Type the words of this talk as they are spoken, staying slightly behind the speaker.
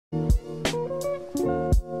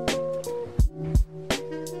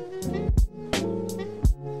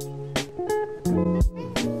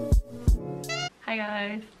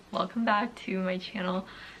welcome back to my channel.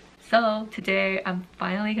 So today I'm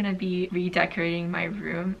finally gonna be redecorating my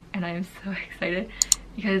room and I'm so excited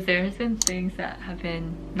because there's been things that have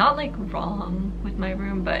been not like wrong with my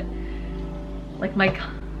room, but like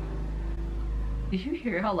did you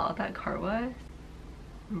hear how loud that car was?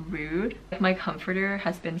 Rude. Like my comforter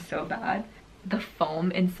has been so bad. The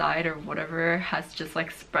foam inside or whatever has just like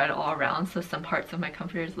spread all around, so some parts of my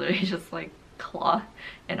comforter is literally just like cloth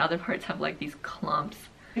and other parts have like these clumps.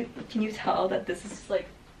 Can you tell that this is like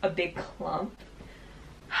a big clump?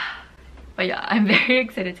 But yeah, I'm very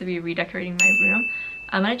excited to be redecorating my room.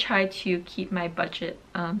 I'm gonna try to keep my budget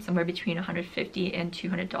somewhere between $150 and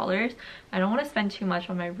 $200. I don't want to spend too much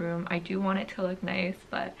on my room. I do want it to look nice,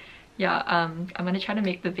 but yeah, I'm gonna try to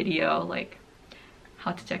make the video like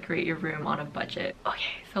how to decorate your room on a budget.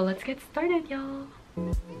 Okay, so let's get started, y'all.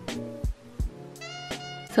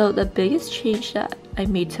 So the biggest change that I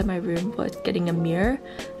made to my room was getting a mirror.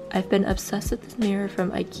 I've been obsessed with this mirror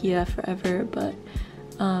from IKEA forever, but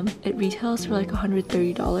it retails for like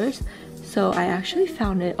 $130. So I actually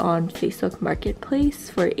found it on Facebook Marketplace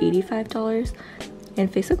for $85. And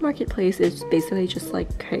Facebook Marketplace is basically just like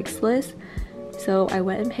Craigslist. So I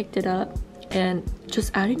went and picked it up, and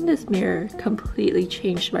just adding this mirror completely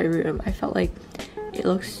changed my room. I felt like it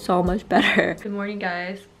looks so much better. Good morning,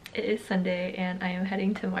 guys. It is Sunday and I am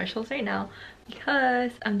heading to Marshall's right now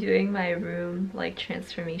because I'm doing my room like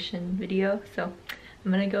transformation video. So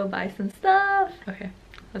I'm gonna go buy some stuff. Okay,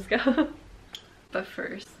 let's go. But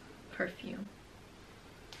first, perfume.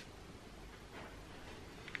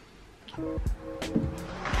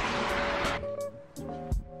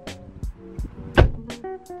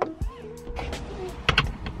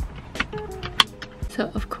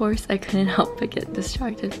 So of course I couldn't help but get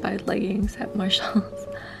distracted by leggings at Marshall's.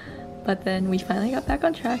 But then we finally got back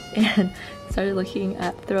on track and started looking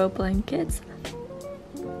at throw blankets.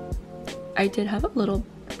 I did have a little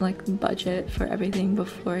like budget for everything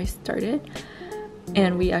before I started,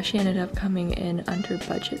 and we actually ended up coming in under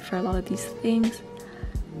budget for a lot of these things.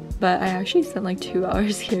 But I actually spent like 2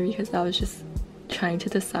 hours here because I was just trying to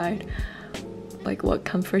decide like what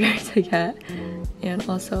comforter to get and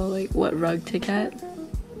also like what rug to get.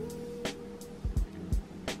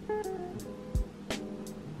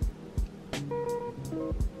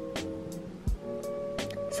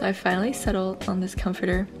 So I finally settled on this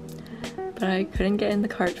comforter, but I couldn't get in the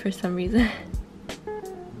cart for some reason.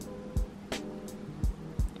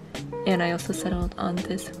 And I also settled on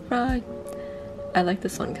this rug. I like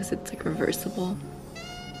this one because it's like reversible.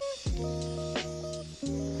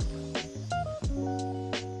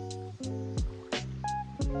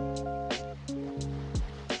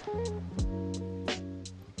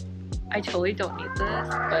 I totally don't need this,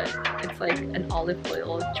 but it's like an olive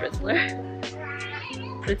oil drizzler.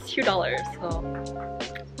 But it's $2, so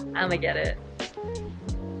I'm gonna get it.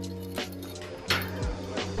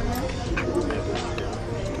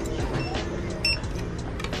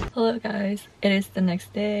 Hello guys, it is the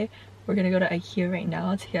next day. We're gonna go to IKEA right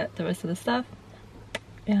now to get the rest of the stuff.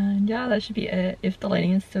 And yeah, that should be it. If the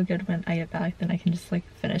lighting is still good when I get back, then I can just like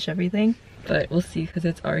finish everything. But we'll see because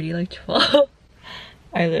it's already like 12.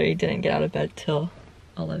 I literally didn't get out of bed till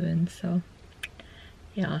 11, so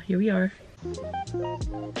yeah, here we are.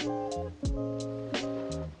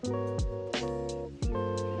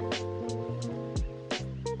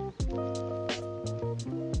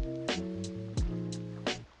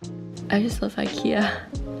 I just love IKEA.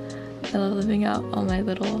 I love living out on my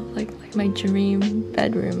little like my dream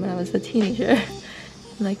bedroom when I was a teenager.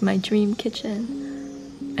 Like my dream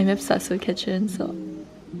kitchen. I'm obsessed with kitchens, so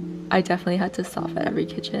I definitely had to stop at every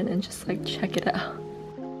kitchen and just like check it out.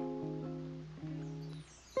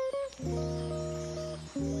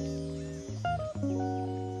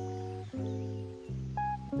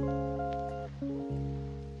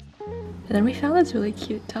 And then we found this really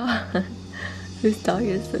cute dog. Whose dog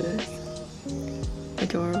is this?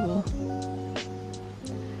 Adorable.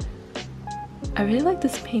 I really like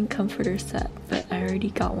this pink comforter set, but I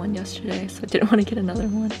already got one yesterday, so I didn't want to get another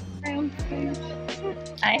one.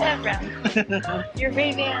 I have round. You're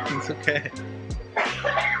Ray-Ban. It's okay.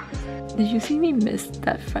 Did you see me miss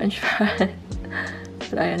that french fry?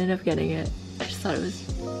 But I ended up getting it. I just thought it was,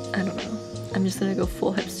 I don't know. I'm just gonna go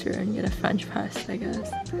full hipster and get a french press, I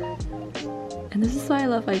guess. And this is why I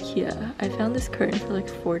love IKEA. I found this curtain for like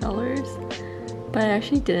 $4, but I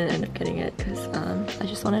actually didn't end up getting it because I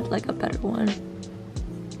just wanted like a better one.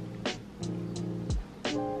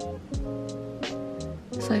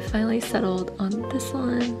 So I finally settled on this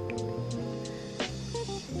one.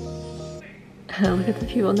 And look at the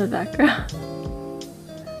people in the background.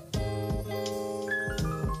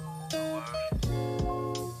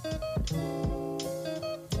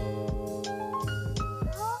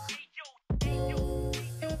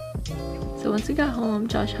 So once we got home,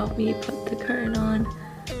 Josh helped me put the curtain on.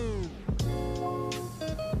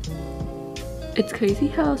 It's crazy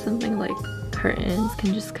how something like curtains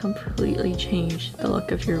can just completely change the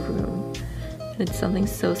look of your room. And it's something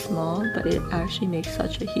so small, but it actually makes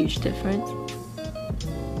such a huge difference.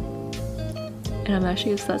 And I'm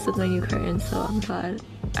actually obsessed with my new curtains, so I'm glad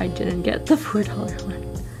I didn't get the $4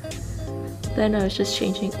 one. Then I was just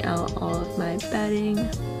changing out all of my bedding,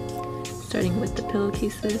 starting with the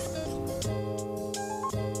pillowcases.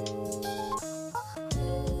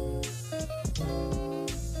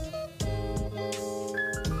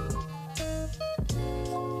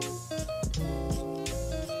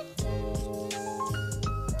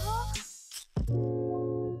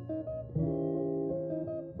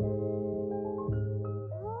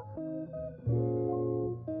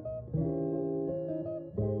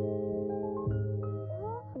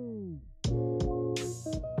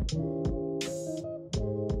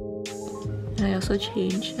 And I also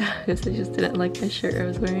changed because I just didn't like the shirt I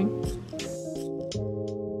was wearing.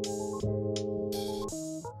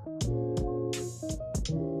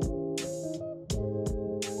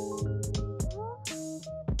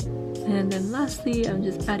 And then lastly, I'm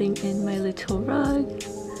just adding in my little rug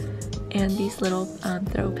and these little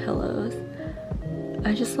throw pillows.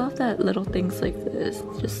 I just love that little things like this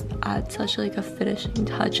just add such like a finishing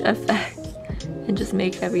touch effect and just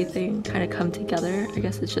make everything kind of come together. I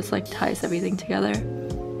guess it's just like ties everything together.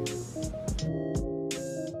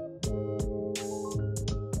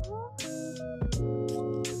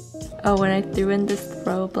 Oh, when I threw in this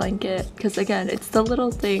throw blanket, because again, it's the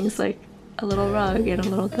little things like a little rug and a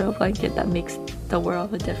little throw blanket that makes the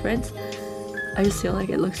world of a difference. I just feel like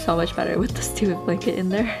it looks so much better with the stupid blanket in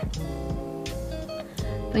there.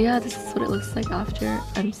 But yeah, this is what it looks like after.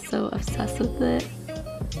 I'm so obsessed with it.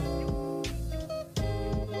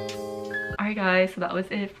 Alright guys, so that was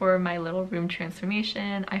it for my little room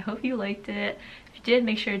transformation. I hope you liked it. If you did,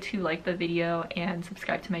 make sure to like the video and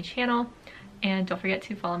subscribe to my channel. And don't forget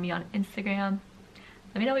to follow me on Instagram.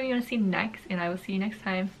 Let me know what you want to see next, and I will see you next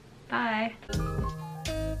time. Bye!